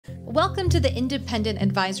Welcome to the Independent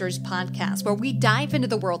Advisors Podcast, where we dive into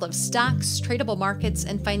the world of stocks, tradable markets,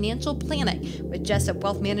 and financial planning with Jessup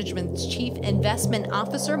Wealth Management's Chief Investment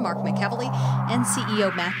Officer, Mark McEvely, and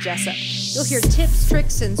CEO, Matt Jessup. You'll hear tips,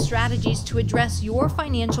 tricks, and strategies to address your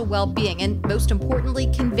financial well-being, and most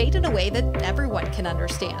importantly, conveyed in a way that everyone can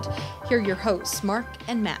understand. Here are your hosts, Mark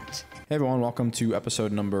and Matt. Hey everyone, welcome to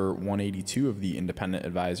episode number 182 of the Independent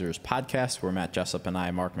Advisors Podcast, where Matt Jessup and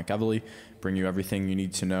I, Mark McEvely, bring you everything you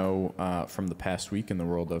need to know from the past week in the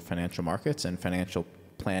world of financial markets and financial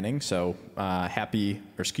planning. So Merry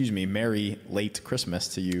late Christmas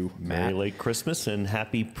to you, Matt. Merry late Christmas and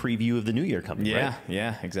happy preview of the new year coming. Yeah, right?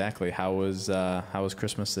 Yeah, exactly. How was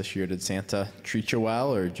Christmas this year? Did Santa treat you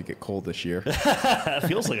well, or did you get cold this year? It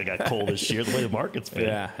feels like I got cold this year, the way the market's been.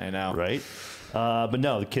 Yeah, I know. Right? But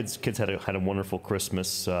no, the kids had a wonderful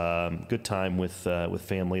Christmas. Good time with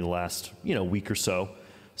family the last week or so.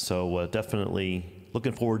 So definitely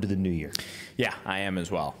looking forward to the new year. Yeah, I am as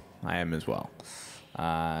well.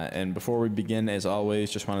 And before we begin, as always,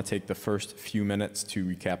 just want to take the first few minutes to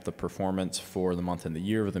recap the performance for the month and the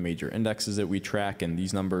year of the major indexes that we track. And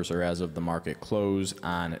these numbers are as of the market close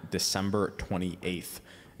on December 28th.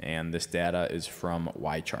 And this data is from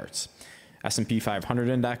YCharts. S&P 500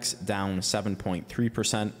 index down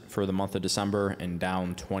 7.3% for the month of December and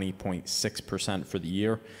down 20.6% for the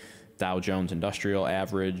year. Dow Jones Industrial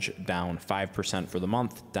Average down 5% for the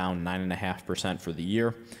month, down 9.5% for the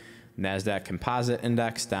year. NASDAQ Composite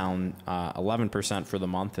Index down 11% for the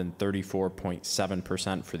month and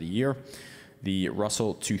 34.7% for the year. The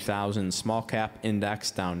Russell 2000 Small Cap Index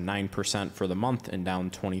down 9% for the month and down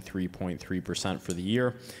 23.3% for the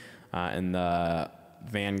year. And the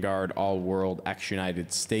Vanguard All World ex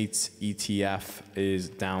United States ETF is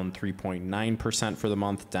down 3.9% for the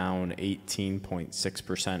month, down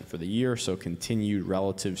 18.6% for the year. So continued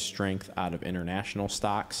relative strength out of international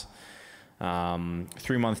stocks.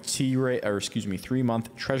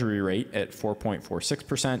 3-month Treasury rate at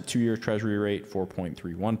 4.46%, 2-year Treasury rate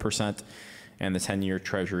 4.31%, and the 10-year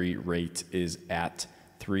Treasury rate is at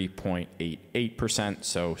 3.88%.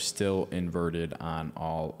 So still inverted on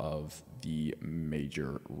all of the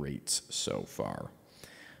major rates so far.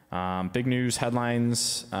 Big news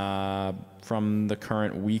headlines from the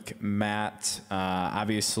current week, Matt.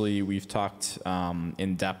 Obviously, we've talked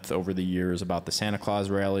in depth over the years about the Santa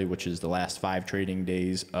Claus rally, which is the last 5 trading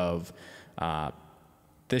days of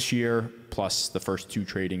this year, plus the first 2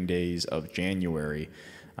 trading days of January.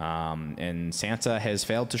 And Santa has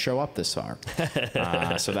failed to show up this far.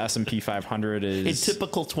 So the S&P 500 is... in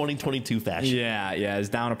typical 2022 fashion. Yeah, is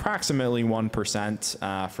down approximately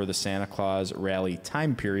 1% for the Santa Claus rally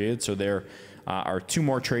time period. So there are 2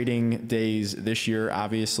 more trading days this year,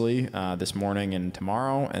 obviously, this morning and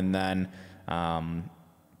tomorrow. And then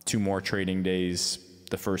 2 more trading days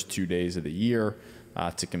the first 2 days of the year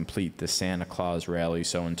to complete the Santa Claus rally.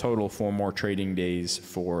 So in total, 4 more trading days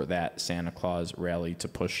for that Santa Claus rally to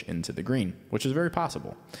push into the green, which is very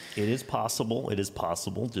possible. It is possible.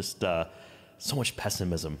 Just so much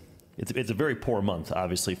pessimism. It's a very poor month,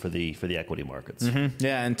 obviously, for the equity markets. Mm-hmm.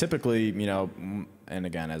 Yeah, and typically, and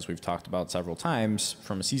again, as we've talked about several times,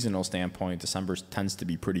 from a seasonal standpoint, December tends to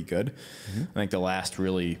be pretty good. Mm-hmm. I think the last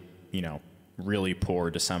really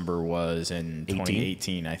poor December was in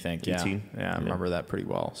 2018, I think. 18? Yeah, I remember that pretty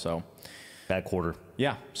well. So bad quarter.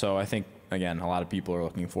 Yeah. So I think, again, a lot of people are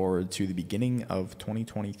looking forward to the beginning of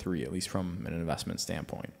 2023, at least from an investment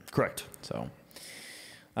standpoint. Correct. So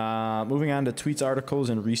moving on to tweets,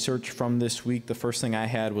 articles, and research from this week. The first thing I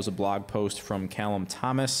had was a blog post from Callum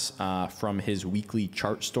Thomas from his weekly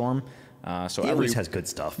chart storm. So he always has good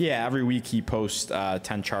stuff. Yeah, every week he posts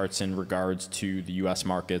 10 charts in regards to the U.S.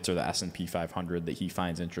 markets or the S&P 500 that he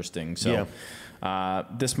finds interesting. So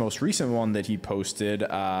this most recent one that he posted,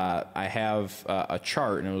 I have a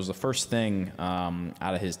chart, and it was the first thing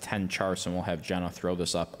out of his 10 charts, and we'll have Jenna throw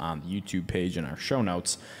this up on the YouTube page in our show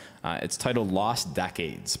notes. It's titled Lost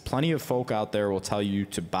Decades. Plenty of folk out there will tell you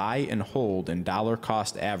to buy and hold and dollar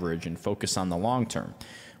cost average and focus on the long term,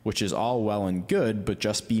 which is all well and good, but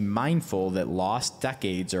just be mindful that lost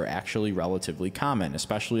decades are actually relatively common,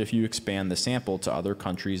 especially if you expand the sample to other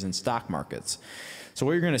countries and stock markets. So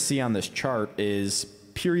what you're going to see on this chart is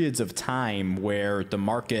periods of time where the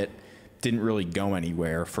market didn't really go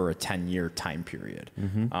anywhere for a 10-year time period.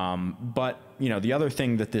 Mm-hmm. But the other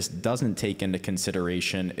thing that this doesn't take into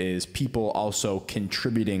consideration is people also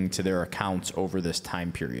contributing to their accounts over this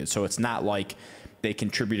time period. So it's not like they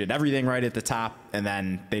contributed everything right at the top and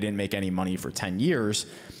then they didn't make any money for 10 years.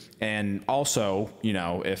 And also,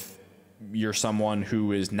 if you're someone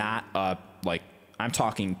who is not I'm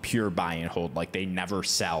talking pure buy and hold, like they never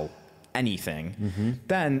sell anything,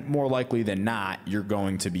 then more likely than not, you're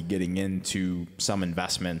going to be getting into some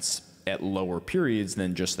investments at lower periods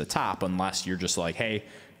than just the top, unless you're just like, hey,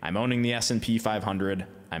 I'm owning the S&P 500.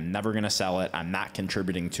 I'm never going to sell it. I'm not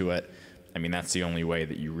contributing to it. I mean, that's the only way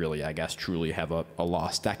that you really, I guess, truly have a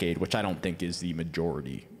lost decade, which I don't think is the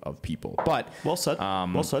majority of people. But well said.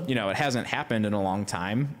 Well said. You know, it hasn't happened in a long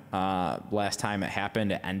time. Last time it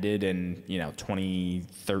happened, it ended in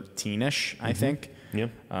 2013-ish, I think. Yeah.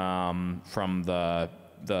 From the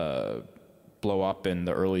blow up in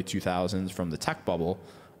the early 2000s from the tech bubble.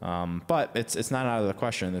 But it's not out of the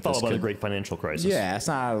question that Followed by the great financial crisis. Yeah, it's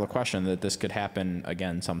not out of the question that this could happen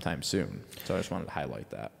again sometime soon. So I just wanted to highlight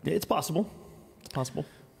that. It's possible. It's possible.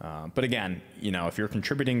 But again, if you're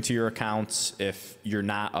contributing to your accounts, if you're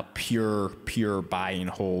not a pure buy and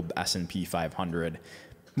hold S&P 500,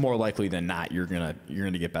 more likely than not, you're gonna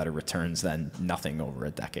get better returns than nothing over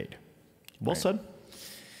a decade. Well said.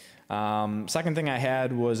 Second thing I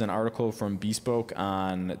had was an article from Bespoke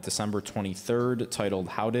on December 23rd titled,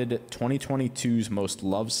 How Did 2022's Most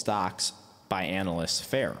Loved Stocks by Analysts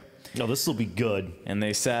Fare? No, this will be good. And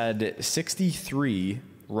they said 63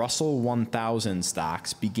 Russell 1000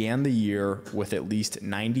 stocks began the year with at least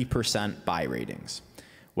 90% buy ratings,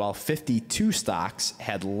 while 52 stocks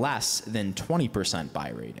had less than 20%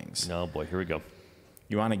 buy ratings. Oh boy, here we go.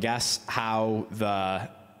 You want to guess how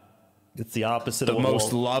it's the opposite the of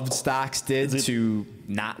most loved stocks did to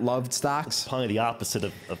not loved stocks? Probably the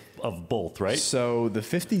opposite of both, right? So the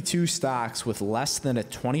 52 stocks with less than a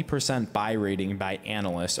 20% buy rating by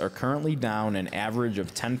analysts are currently down an average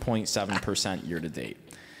of 10.7% year to date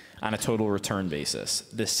on a total return basis.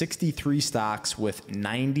 The 63 stocks with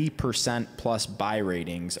 90% plus buy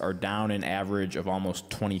ratings are down an average of almost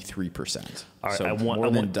 23%. All right, so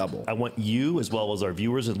more than double. I want you, as well as our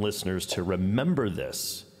viewers and listeners, to remember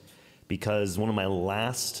this, because one of my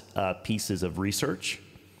last pieces of research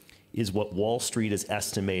is what Wall Street is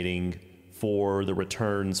estimating for the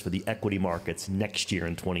returns for the equity markets next year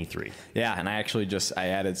in 23. Yeah, and I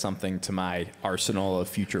added something to my arsenal of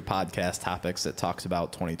future podcast topics that talks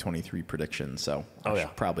about 2023 predictions. So I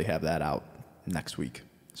should probably have that out next week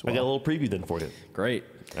as well. I got a little preview then for you. Great.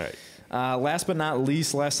 All right. Last but not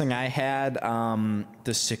least, last thing I had,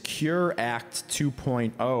 the Secure Act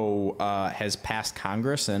 2.0 has passed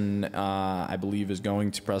Congress and I believe is going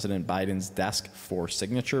to President Biden's desk for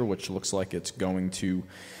signature, which looks like it's going to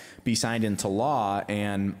be signed into law.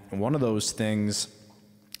 And one of those things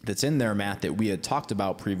that's in there, Matt, that we had talked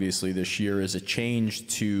about previously this year is a change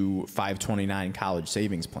to 529 college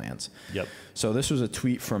savings plans. Yep. So this was a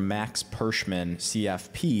tweet from Max Pershman,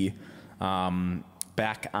 CFP,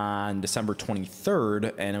 back on December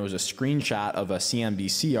 23rd, and it was a screenshot of a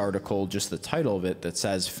CNBC article, just the title of it, that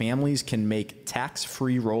says families can make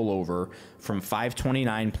tax-free rollover from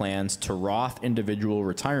 529 plans to Roth individual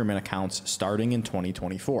retirement accounts starting in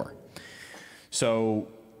 2024. So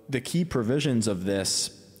the key provisions of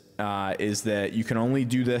this is that you can only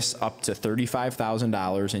do this up to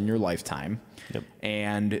 $35,000 in your lifetime. Yep.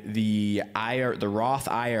 And the Roth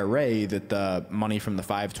IRA that the money from the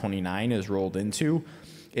 529 is rolled into,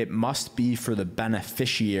 it must be for the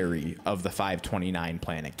beneficiary of the 529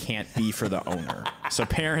 plan. It can't be for the owner. So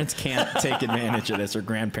parents can't take advantage of this, or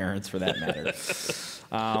grandparents for that matter.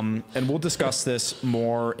 And we'll discuss this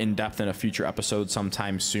more in depth in a future episode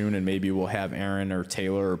sometime soon, and maybe we'll have Aaron or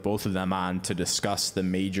Taylor or both of them on to discuss the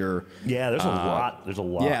major. Yeah, there's a lot. There's a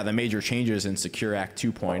lot. Yeah, the major changes in Secure Act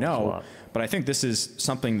 2.0. But I think this is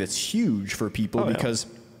something that's huge for people because,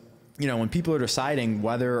 when people are deciding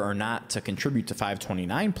whether or not to contribute to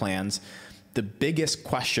 529 plans, the biggest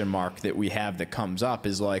question mark that we have that comes up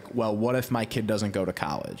is like, well, what if my kid doesn't go to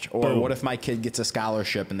college? Or what if my kid gets a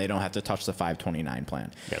scholarship and they don't have to touch the 529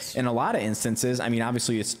 plan? Yes. In a lot of instances, I mean,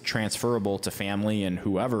 obviously it's transferable to family and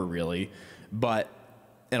whoever really, but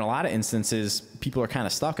in a lot of instances, people are kind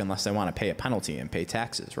of stuck unless they want to pay a penalty and pay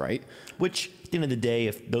taxes, right? Which, at the end of the day,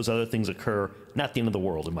 if those other things occur, not the end of the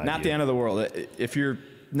world in my view. Not the end of the world. If you're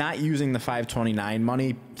not using the 529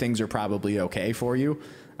 money, things are probably okay for you.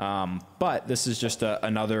 But this is just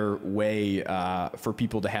another way for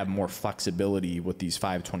people to have more flexibility with these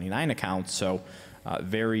 529 accounts. So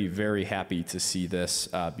very, very happy to see this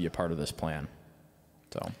be a part of this plan.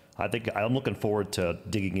 So I think I'm looking forward to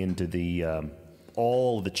digging into the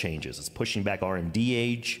all the changes. It's pushing back R&D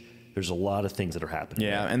age. There's a lot of things that are happening.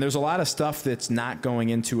 Yeah, and there's a lot of stuff that's not going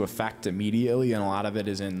into effect immediately, and a lot of it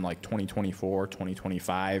is in like 2024,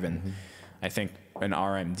 2025, and I think an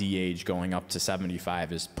RMD age going up to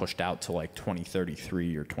 75 is pushed out to like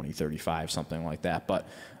 2033 or 2035, something like that. But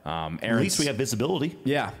at least we have visibility.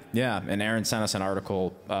 Yeah. And Aaron sent us an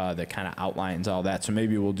article that kind of outlines all that. So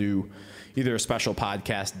maybe we'll do either a special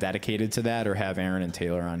podcast dedicated to that or have Aaron and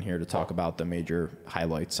Taylor on here to talk about the major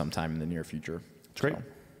highlights sometime in the near future. That's great.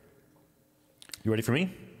 You ready for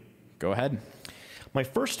me? Go ahead. My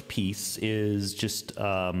first piece is just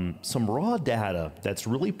some raw data that's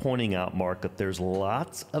really pointing out, Mark, that there's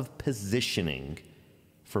lots of positioning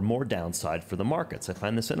for more downside for the markets. I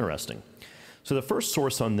find this interesting. So the first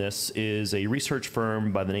source on this is a research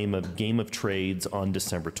firm by the name of Game of Trades on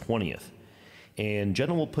December 20th. And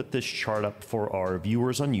Jenna will put this chart up for our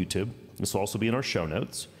viewers on YouTube. This will also be in our show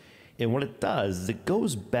notes. And what it does is it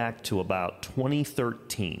goes back to about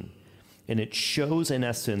 2013. And it shows, in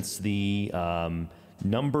essence, the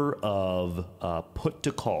number of put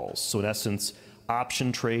to calls. So in essence,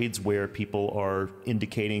 option trades where people are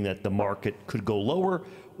indicating that the market could go lower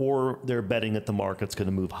or they're betting that the market's going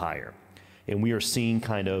to move higher. And we are seeing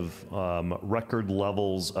kind of record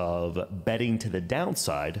levels of betting to the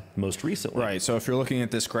downside most recently. Right. So if you're looking at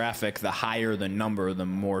this graphic, the higher the number, the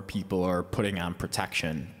more people are putting on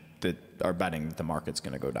protection that are betting that the market's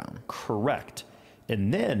going to go down. Correct.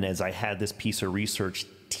 And then as I had this piece of research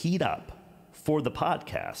teed up for the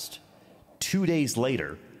podcast, 2 days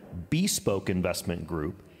later, Bespoke Investment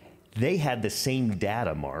Group, they had the same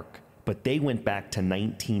data, Mark, but they went back to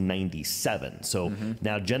 1997. So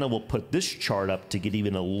now Jenna will put this chart up to get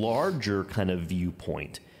even a larger kind of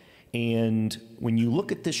viewpoint. And when you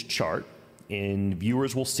look at this chart, and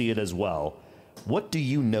viewers will see it as well, what do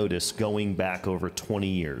you notice going back over 20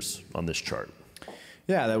 years on this chart?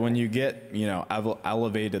 Yeah, that when you get,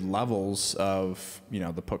 elevated levels of,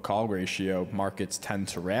 the put-call ratio, markets tend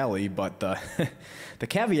to rally. But the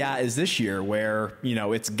caveat is this year where,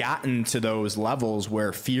 it's gotten to those levels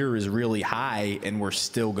where fear is really high and we're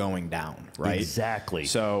still going down, right? Exactly.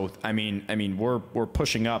 So, we're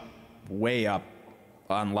pushing up, way up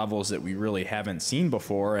on levels that we really haven't seen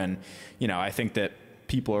before. And, I think that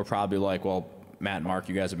people are probably like, well, Matt and Mark,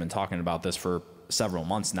 you guys have been talking about this for several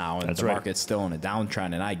months now, and the market's still in a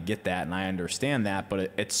downtrend, and I get that and I understand that,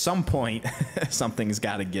 but at some point something's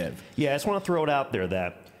got to give. Yeah, I just want to throw it out there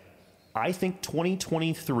that I think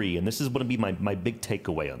 2023, and this is going to be my big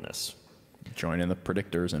takeaway on this. Join in the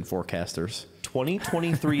predictors and forecasters.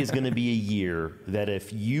 2023 is going to be a year that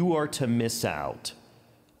if you are to miss out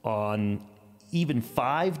on even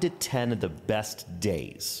 5 to 10 of the best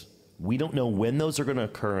days, we don't know when those are going to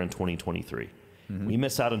occur in 2023. We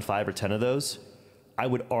miss out on 5 or 10 of those, I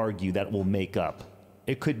would argue that will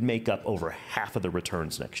it could make up over half of the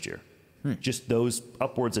returns next year. Just those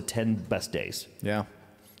upwards of 10 best days. Yeah.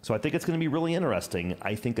 So I think it's going to be really interesting.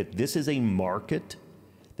 I think that this is a market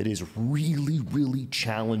that is really, really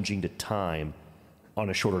challenging to time on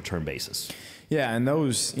a shorter term basis. Yeah, and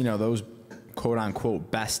those quote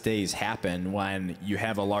unquote best days happen when you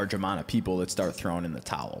have a large amount of people that start throwing in the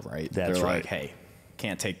towel, right? That's They're right. like, hey,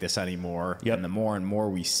 can't take this anymore. Yep. And the more and more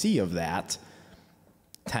we see of that,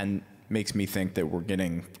 makes me think that we're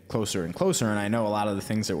getting closer and closer. And I know a lot of the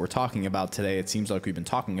things that we're talking about today, it seems like we've been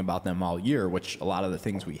talking about them all year, which a lot of the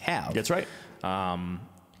things we have. That's right.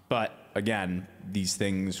 But again, these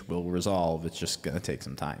things will resolve. It's just going to take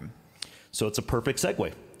some time. So it's a perfect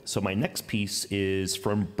segue. So my next piece is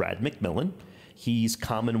from Brad McMillan. He's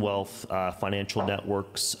Commonwealth Financial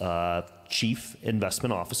Network's Chief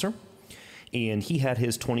Investment Officer. And he had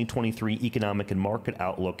his 2023 economic and market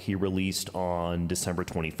outlook he released on December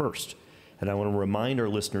 21st. And I want to remind our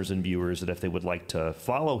listeners and viewers that if they would like to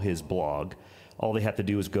follow his blog, all they have to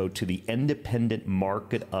do is go to the Independent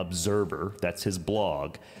Market Observer. That's his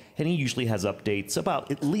blog. And he usually has updates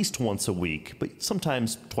about at least once a week, but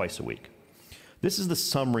sometimes twice a week. This is the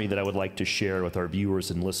summary that I would like to share with our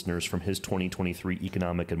viewers and listeners from his 2023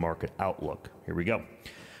 economic and market outlook. Here we go.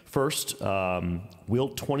 First, will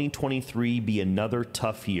 2023 be another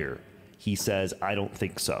tough year? He says, I don't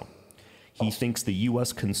think so. He thinks the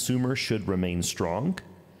U.S. consumer should remain strong.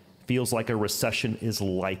 Feels like a recession is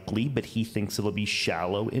likely, but he thinks it'll be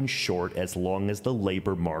shallow and short as long as the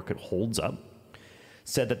labor market holds up.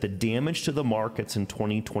 Said that the damage to the markets in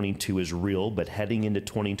 2022 is real, but heading into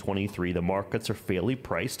 2023, the markets are fairly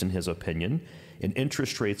priced, in his opinion, and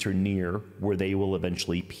interest rates are near where they will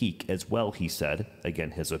eventually peak as well, he said. Again,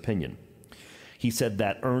 his opinion. He said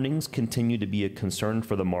that earnings continue to be a concern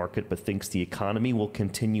for the market, but thinks the economy will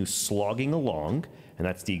continue slogging along, and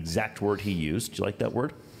that's the exact word he used. Do you like that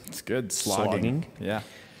word? It's good. Slogging. Yeah.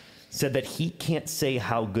 Said that he can't say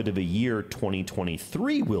how good of a year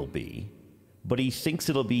 2023 will be, but he thinks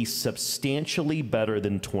it'll be substantially better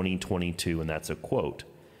than 2022, and that's a quote.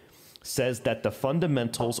 Says that the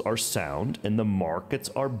fundamentals are sound and the markets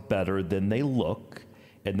are better than they look,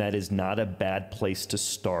 and that is not a bad place to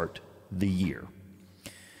start the year.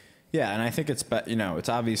 Yeah, and I think it's it's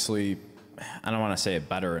obviously, I don't want to say a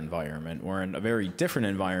better environment. We're in a very different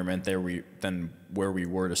environment than where we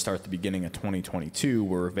were to start the beginning of 2022,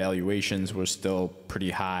 where valuations were still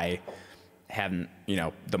pretty high.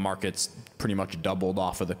 The markets pretty much doubled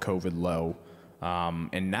off of the COVID low.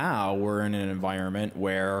 And now we're in an environment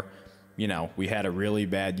where, we had a really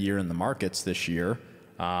bad year in the markets this year.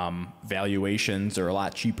 Valuations are a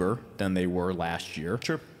lot cheaper than they were last year.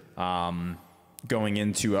 Sure. Going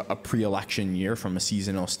into a pre-election year from a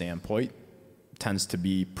seasonal standpoint tends to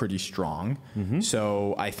be pretty strong. Mm-hmm.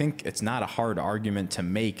 So I think it's not a hard argument to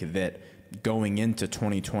make that going into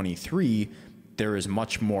 2023, there is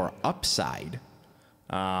much more upside.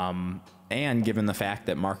 And given the fact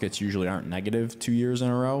that markets usually aren't negative 2 years in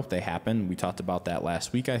a row, they happen. We talked about that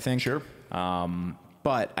last week, I think. Sure.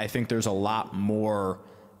 But I think there's a lot more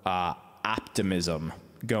optimism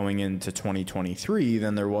going into 2023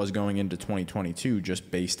 than there was going into 2022, just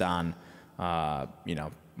based on,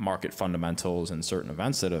 market fundamentals and certain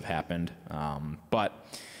events that have happened. But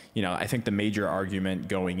I think the major argument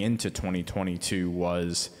going into 2022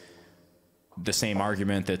 was the same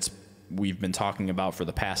argument we've been talking about for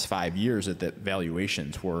the past 5 years, that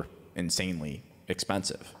valuations were insanely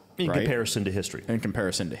expensive. In comparison to history. In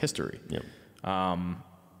comparison to history. Yep.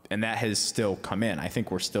 And that has still come in. I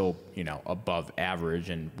think we're still, above average.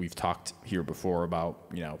 And we've talked here before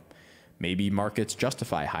about, maybe markets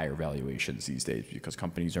justify higher valuations these days because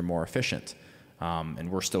companies are more efficient.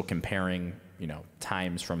 And we're still comparing,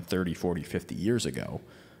 times from 30, 40, 50 years ago.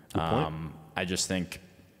 I just think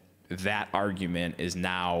that argument is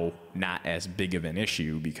now not as big of an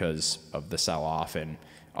issue because of the sell-off and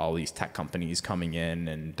all these tech companies coming in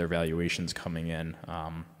and their valuations coming in.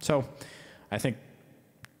 So I think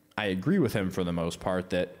I agree with him for the most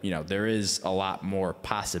part that, there is a lot more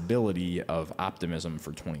possibility of optimism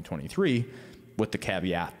for 2023 with the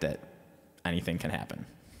caveat that anything can happen.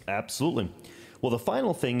 Absolutely. Well, the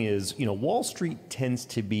final thing is, Wall Street tends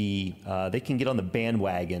to be, they can get on the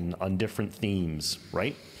bandwagon on different themes,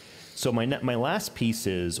 right? So my last piece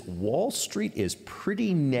is Wall Street is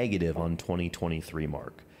pretty negative on 2023,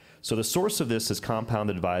 Mark. So the source of this is Compound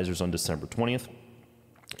Advisors on December 20th.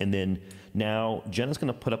 And then now Jenna's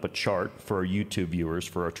going to put up a chart for our YouTube viewers,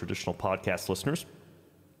 for our traditional podcast listeners.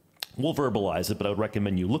 We'll verbalize it, but I would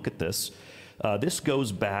recommend you look at this. This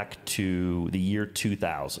goes back to the year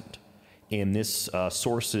 2000. And this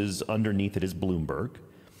sources underneath it is Bloomberg.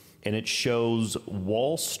 And it shows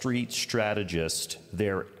Wall Street strategists,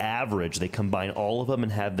 their average, they combine all of them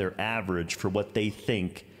and have their average for what they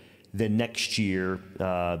think the next year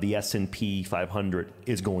the S&P 500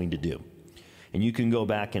 is going to do. And you can go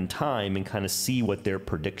back in time and kind of see what their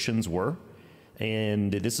predictions were.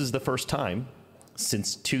 And this is the first time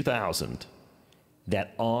since 2000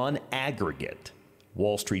 that on aggregate,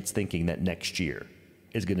 Wall Street's thinking that next year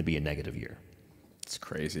is going to be a negative year. It's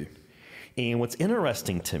crazy. And what's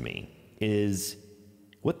interesting to me is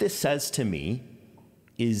what this says to me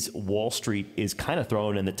is Wall Street is kind of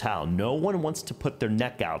throwing in the towel. No one wants to put their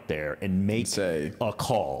neck out there and make a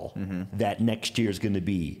call that next year is going to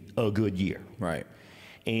be a good year. Right.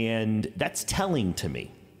 And that's telling to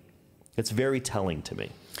me. It's very telling to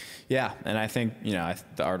me. Yeah. And I think,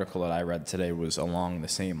 the article that I read today was along the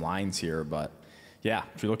same lines here. But yeah,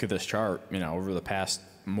 if you look at this chart, over the past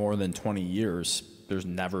more than 20 years, there's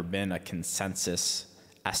never been a consensus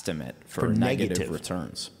estimate for negative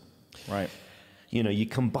returns. Right. You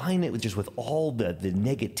combine it with all the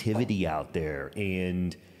negativity out there,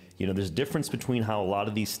 and there's a difference between how a lot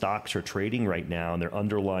of these stocks are trading right now and their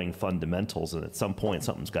underlying fundamentals, and at some point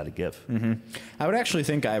something's got to give. Mm-hmm. I would actually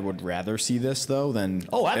think I would rather see this though than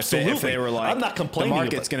absolutely. If they were like, I'm not complaining. The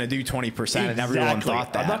market's going to do 20% and everyone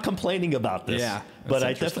thought that. I'm not complaining about this. Yeah, but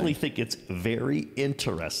I definitely think it's very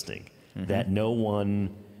interesting that no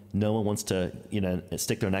one wants to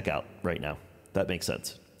stick their neck out right now. That makes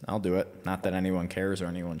sense. I'll do it. Not that anyone cares or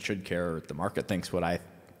anyone should care or the market thinks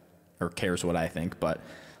cares what I think, but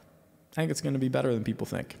I think it's going to be better than people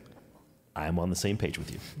think. I'm on the same page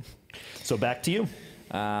with you. So back to you.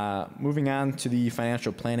 Moving on to the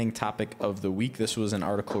financial planning topic of the week. This was an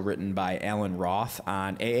article written by Alan Roth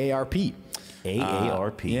on AARP.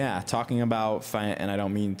 AARP. Talking about, and I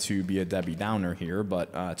don't mean to be a Debbie Downer here,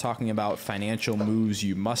 but talking about financial moves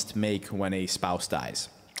you must make when a spouse dies.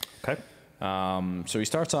 Okay. So he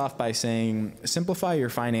starts off by saying, simplify your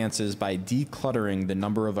finances by decluttering the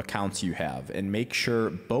number of accounts you have and make sure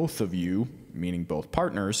both of you meaning both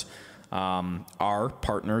partners, are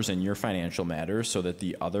partners in your financial matters so that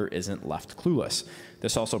the other isn't left clueless.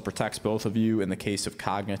 This also protects both of you in the case of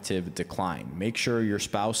cognitive decline. Make sure your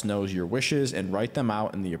spouse knows your wishes and write them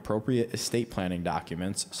out in the appropriate estate planning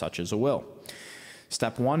documents, such as a will.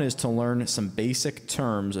 Step 1 is to learn some basic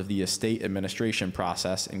terms of the estate administration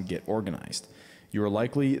process and get organized. You are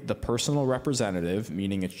likely the personal representative,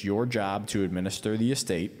 meaning it's your job to administer the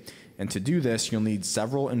estate. And to do this, you'll need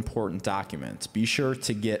several important documents. Be sure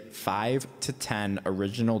to get 5 to 10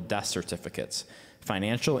 original death certificates.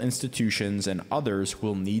 Financial institutions and others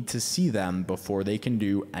will need to see them before they can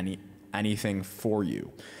do anything for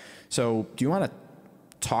you. So do you want to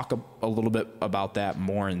talk a little bit about that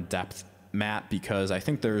more in depth, Matt? Because I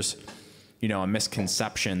think there's, a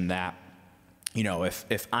misconception that,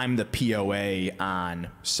 if I'm the POA on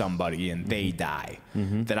somebody and they die,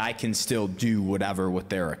 that I can still do whatever with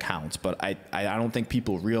their accounts. But I don't think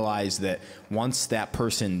people realize that once that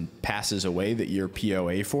person passes away that you're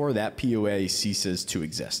POA for, that POA ceases to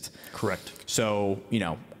exist. Correct. So,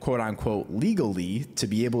 quote unquote, legally, to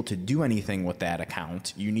be able to do anything with that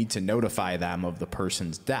account, you need to notify them of the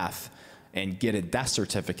person's death and get a death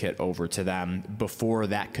certificate over to them before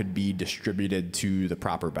that could be distributed to the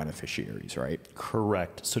proper beneficiaries, right?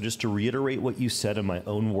 Correct. So just to reiterate what you said in my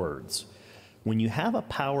own words, when you have a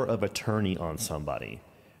power of attorney on somebody,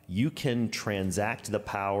 you can transact the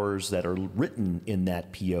powers that are written in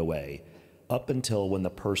that POA up until when the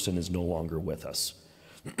person is no longer with us.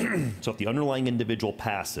 So if the underlying individual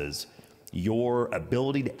passes, your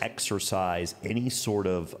ability to exercise any sort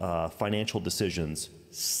of financial decisions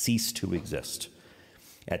cease to exist.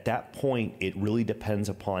 At that point, it really depends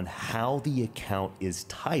upon how the account is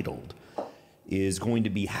titled, is going to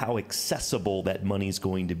be how accessible that money is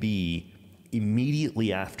going to be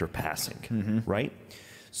immediately after passing, right?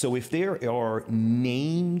 So if there are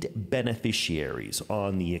named beneficiaries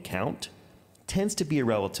on the account, tends to be a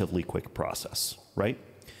relatively quick process, right?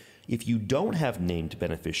 If you don't have named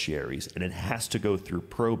beneficiaries and it has to go through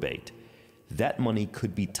probate, that money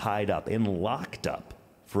could be tied up and locked up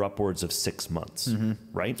for upwards of 6 months,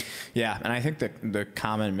 right? Yeah, and I think the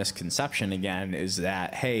common misconception, again, is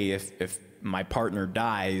that, hey, if my partner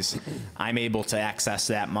dies, I'm able to access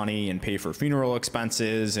that money and pay for funeral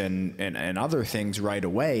expenses and other things right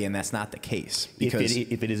away, and that's not the case. Because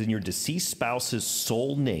if it is in your deceased spouse's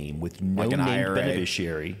sole name with no like named IRA.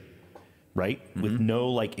 beneficiary, right? With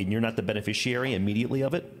no, and you're not the beneficiary immediately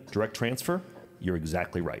of it, direct transfer, you're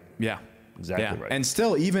exactly right. Yeah. Exactly right. And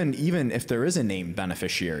still, even if there is a named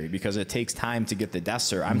beneficiary, because it takes time to get the death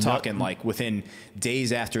cert, I'm talking like within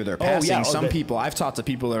days after their passing. Some people, I've talked to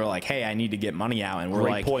people that are like, hey, I need to get money out. And we're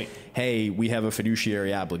like, hey, we have a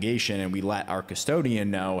fiduciary obligation, and we let our custodian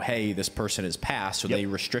know, hey, this person has passed. So they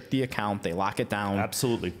restrict the account, they lock it down.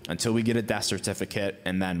 Absolutely. Until we get a death certificate,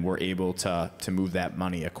 and then we're able to move that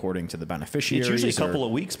money according to the beneficiaries. It's usually a couple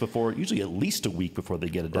of weeks before, usually at least a week before they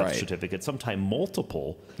get a death certificate, sometime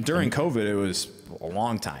multiple. During COVID, it was a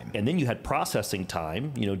long time. And then you had processing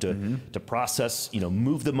time, to process,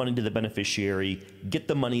 move the money to the beneficiary, get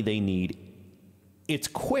the money they need. It's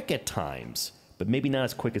quick at times, but maybe not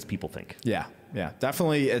as quick as people think. Yeah,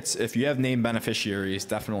 definitely. If you have named beneficiaries,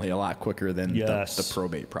 definitely a lot quicker than the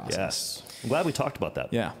probate process. Yes. I'm glad we talked about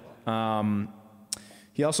that. Yeah.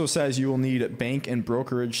 He also says you will need bank and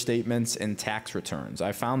brokerage statements and tax returns.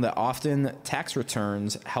 I found that often tax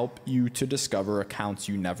returns help you to discover accounts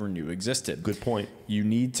you never knew existed. Good point. You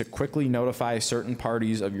need to quickly notify certain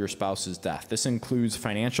parties of your spouse's death. This includes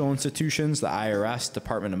financial institutions, the IRS,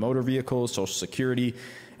 Department of Motor Vehicles, Social Security,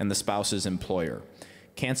 and the spouse's employer.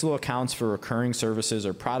 Cancel accounts for recurring services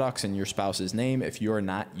or products in your spouse's name if you are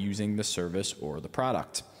not using the service or the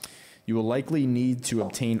product. You will likely need to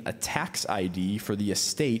obtain a tax ID for the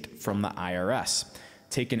estate from the IRS.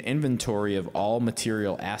 Take an inventory of all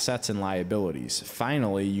material assets and liabilities.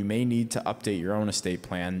 Finally, you may need to update your own estate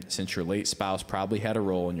plan since your late spouse probably had a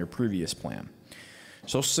role in your previous plan.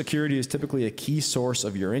 Social Security is typically a key source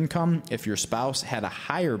of your income. If your spouse had a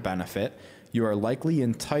higher benefit, you are likely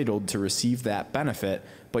entitled to receive that benefit,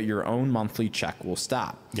 but your own monthly check will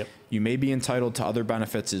stop. Yep. You may be entitled to other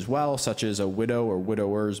benefits as well, such as a widow or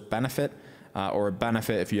widower's benefit, or a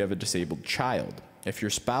benefit if you have a disabled child. If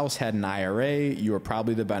your spouse had an IRA, you are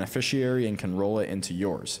probably the beneficiary and can roll it into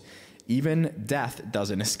yours. Even death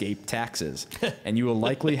doesn't escape taxes, and you will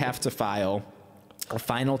likely have to file a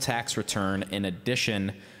final tax return in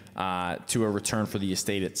addition to a return for the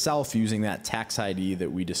estate itself using that tax ID that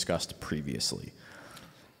we discussed previously.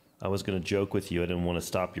 I was going to joke with you. I didn't want to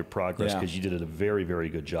stop your progress because you did a very, very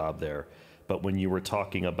good job there. But when you were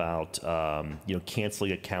talking about,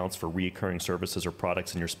 canceling accounts for reoccurring services or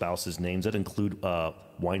products in your spouse's names, that include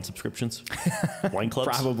wine subscriptions, wine clubs?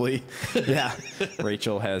 Probably. Yeah.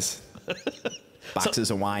 Rachel has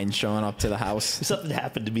boxes of wine showing up to the house. If something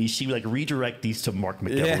happened to me, she would redirect these to Mark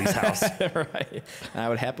McEvely's house. Right. I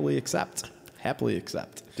would happily accept.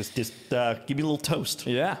 Just give me a little toast.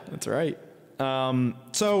 Yeah, that's right.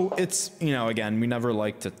 So it's, again, we never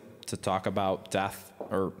like to talk about death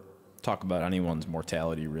or talk about anyone's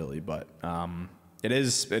mortality really, but it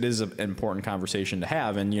is an important conversation to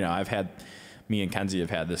have. And, me and Kenzie have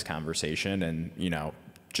had this conversation, and,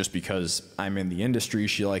 just because I'm in the industry,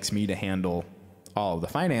 she likes me to handle all of the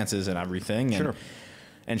finances and everything. And, sure.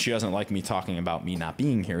 And she doesn't like me talking about me not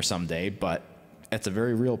being here someday, but it's a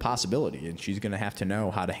very real possibility, and she's going to have to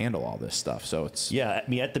know how to handle all this stuff. So it's... Yeah,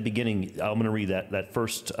 at the beginning, I'm going to read that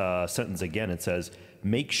first sentence again. It says,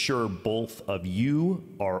 make sure both of you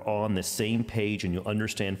are on the same page and you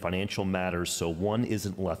understand financial matters so one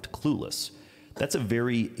isn't left clueless. That's a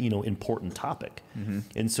very, important topic. Mm-hmm.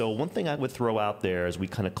 And so one thing I would throw out there as we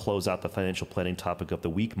kind of close out the financial planning topic of the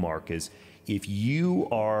week, Mark, is if you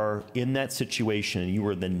are in that situation and you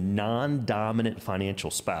are the non-dominant financial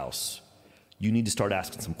spouse, you need to start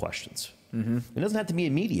asking some questions. Mm-hmm. It doesn't have to be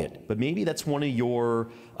immediate, but maybe that's one of your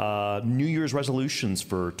New Year's resolutions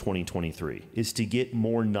for 2023 is to get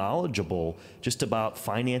more knowledgeable just about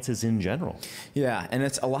finances in general. Yeah, and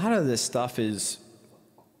it's a lot of this stuff is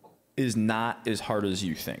not as hard as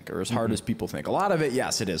you think or as hard as people think. A lot of it,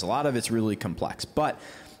 yes, it is. A lot of it's really complex, but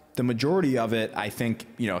the majority of it, I think,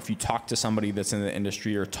 if you talk to somebody that's in the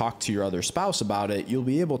industry or talk to your other spouse about it, you'll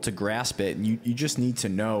be able to grasp it. And you just need to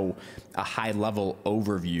know a high level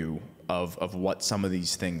overview of what some of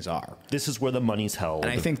these things are. This is where the money's held.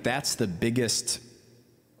 And I think that's the biggest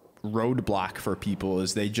roadblock for people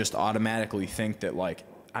is they just automatically think that I'm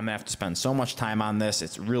gonna have to spend so much time on this.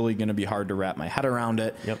 It's really gonna be hard to wrap my head around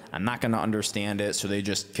it. Yep. I'm not gonna understand it. So they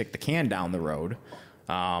just kick the can down the road.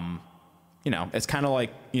 It's kind of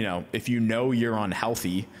like, if you're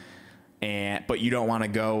unhealthy but you don't want to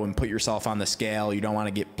go and put yourself on the scale, you don't want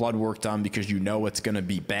to get blood work done because it's going to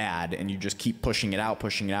be bad, and you just keep pushing it out,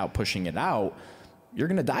 you're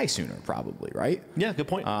going to die sooner probably, right? Yeah, good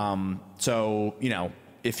point. So,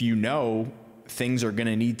 if things are going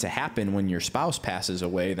to need to happen when your spouse passes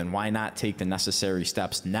away, then why not take the necessary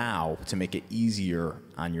steps now to make it easier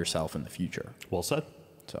on yourself in the future? Well said.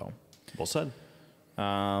 So, well said.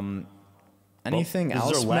 Anything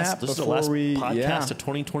else, Matt? This is the last podcast of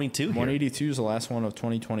 2022 here. 182 is the last one of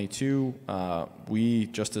 2022. We,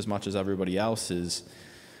 just as much as everybody else, is,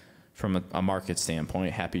 from a market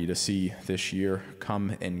standpoint, happy to see this year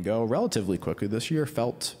come and go relatively quickly. This year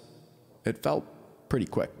felt pretty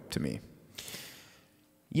quick to me.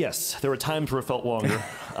 Yes, there were times where it felt longer.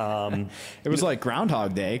 It was like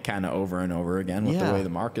Groundhog Day kind of over and over again with the way the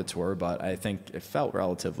markets were, but I think it felt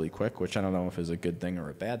relatively quick, which I don't know if is a good thing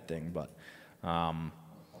or a bad thing, but... I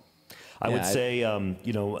would say,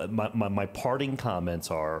 my parting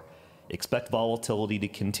comments are expect volatility to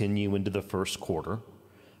continue into the first quarter.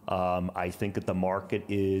 I think that the market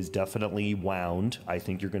is definitely wound. I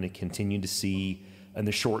think you're going to continue to see in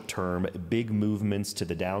the short term big movements to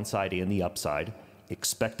the downside and the upside.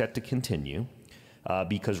 Expect that to continue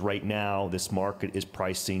because right now this market is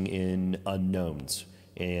pricing in unknowns,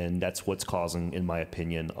 and that's what's causing, in my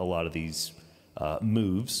opinion, a lot of these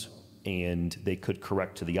moves. And they could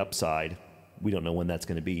correct to the upside. We don't know when that's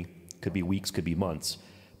going to be. Could be weeks, could be months.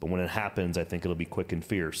 But when it happens, I think it'll be quick and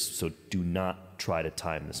fierce. So do not try to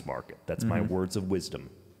time this market. That's my words of wisdom.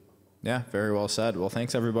 Yeah, very well said. Well,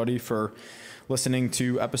 thanks everybody for listening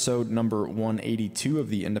to episode number 182 of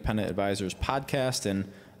the Independent Advisors podcast.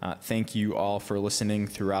 And thank you all for listening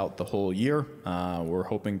throughout the whole year. We're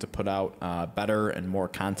hoping to put out better and more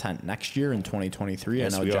content next year in 2023.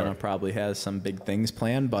 Yes, I know Jenna probably has some big things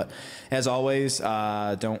planned, but as always,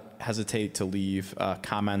 don't hesitate to leave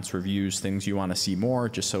comments, reviews, things you want to see more,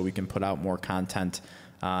 just so we can put out more content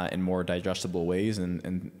in more digestible ways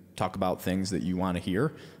and talk about things that you want to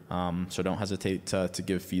hear. So don't hesitate to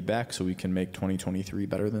give feedback so we can make 2023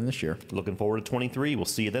 better than this year. Looking forward to 23. We'll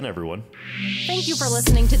see you then, everyone. Thank you for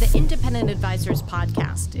listening to the Independent Advisors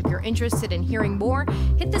podcast. If you're interested in hearing more,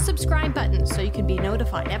 hit the subscribe button so you can be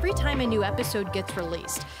notified every time a new episode gets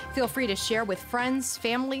released. Feel free to share with friends,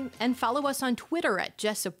 family, and follow us on Twitter at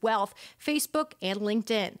Jessup Wealth, Facebook, and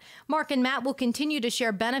LinkedIn. Mark and Matt will continue to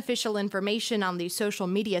share beneficial information on these social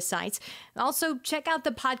media sites. Also, check out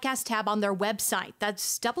the podcast tab on their website.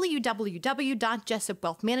 That's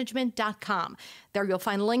www.jessupwealthmanagement.com. There you'll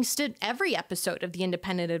find links to every episode of The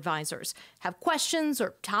Independent Advisors. Have questions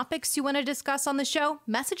or topics you want to discuss on the show?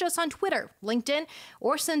 Message us on Twitter, LinkedIn,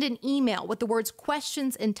 or send an email with the words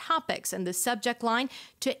questions and topics in the subject line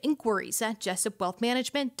to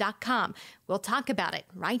inquiries@jessupwealthmanagement.com. We'll talk about it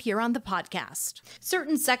right here on the podcast.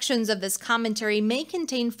 Certain sections of this commentary may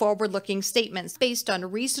contain forward-looking statements based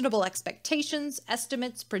on reasonable expectations,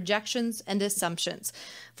 estimates, projections, and assumptions.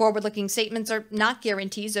 Forward-looking statements are not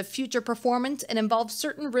guarantees of future performance and involve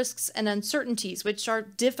certain risks and uncertainties which are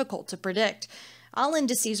difficult to predict. All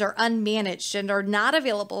indices are unmanaged and are not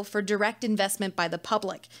available for direct investment by the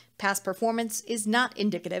public. Past performance is not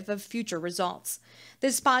indicative of future results.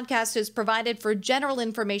 This podcast is provided for general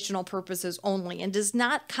informational purposes only and does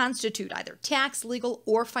not constitute either tax, legal,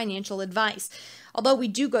 or financial advice. Although we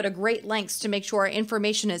do go to great lengths to make sure our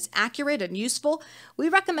information is accurate and useful, we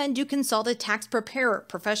recommend you consult a tax preparer,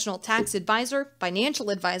 professional tax advisor, financial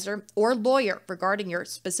advisor, or lawyer regarding your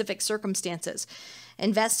specific circumstances.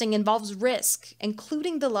 Investing involves risk,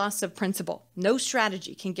 including the loss of principal. No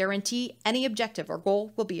strategy can guarantee any objective or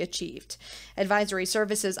goal will be achieved. Advisory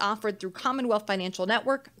services offered through Commonwealth Financial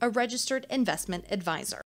Network, a registered investment advisor.